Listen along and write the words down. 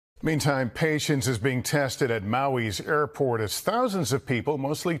Meantime, patience is being tested at Maui's airport as thousands of people,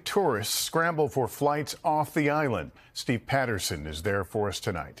 mostly tourists, scramble for flights off the island. Steve Patterson is there for us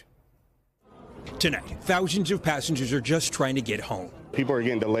tonight. Tonight, thousands of passengers are just trying to get home. People are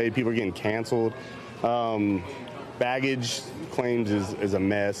getting delayed. People are getting canceled. Baggage claims is a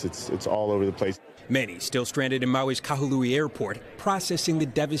mess. It's all over the place. Many still stranded in Maui's Kahului airport, processing the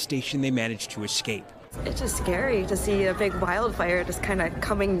devastation they managed to escape. It's just scary to see a big wildfire just kind of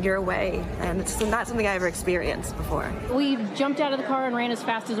coming your way, and it's not something I ever experienced before. We jumped out of the car and ran as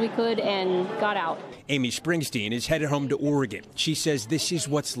fast as we could and got out. Amy Springsteen is headed home to Oregon. She says this is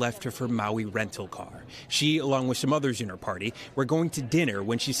what's left of her Maui rental car. She, along with some others in her party, were going to dinner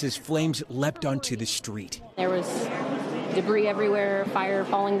when she says flames leapt onto the street. There was debris everywhere, fire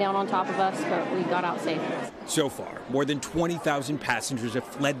falling down on top of us, but we got out safe. So far, more than 20,000 passengers have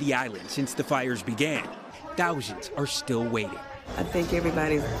fled the island since the fires began. Thousands are still waiting. I think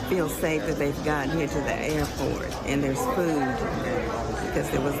everybody feels safe that they've gotten here to the airport, and there's food, because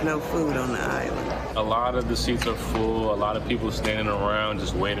there was no food on the island. A lot of the seats are full, a lot of people standing around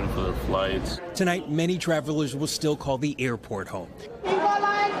just waiting for their flights. Tonight, many travelers will still call the airport home,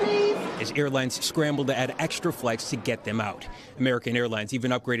 as airlines scramble to add extra flights to get them out. American Airlines even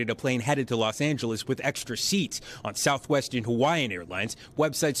upgraded a plane headed to Los Angeles with extra seats. On Southwest and Hawaiian Airlines,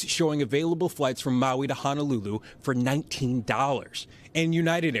 websites showing available flights from Maui to Honolulu for $19. And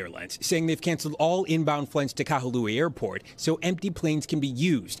United Airlines saying they've canceled all inbound flights to Kahului Airport so empty planes can be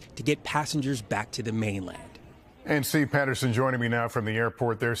used to get passengers back to the mainland. And Steve Patterson joining me now from the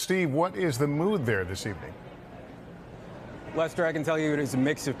airport there. Steve, what is the mood there this evening? Lester, I can tell you it is a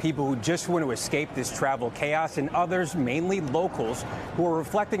mix of people who just want to escape this travel chaos and others, mainly locals, who are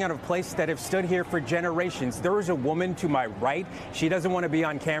reflecting on a place that have stood here for generations. There is a woman to my right. She doesn't want to be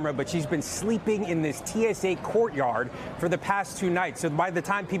on camera, but she's been sleeping in this TSA courtyard for the past 2 nights. So by the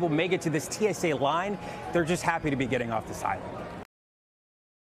time people make it to this TSA line, they're just happy to be getting off this island.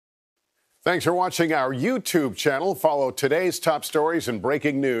 Thanks for watching our YouTube channel. Follow today's top stories and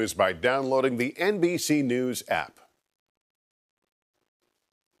breaking news by downloading the NBC News app.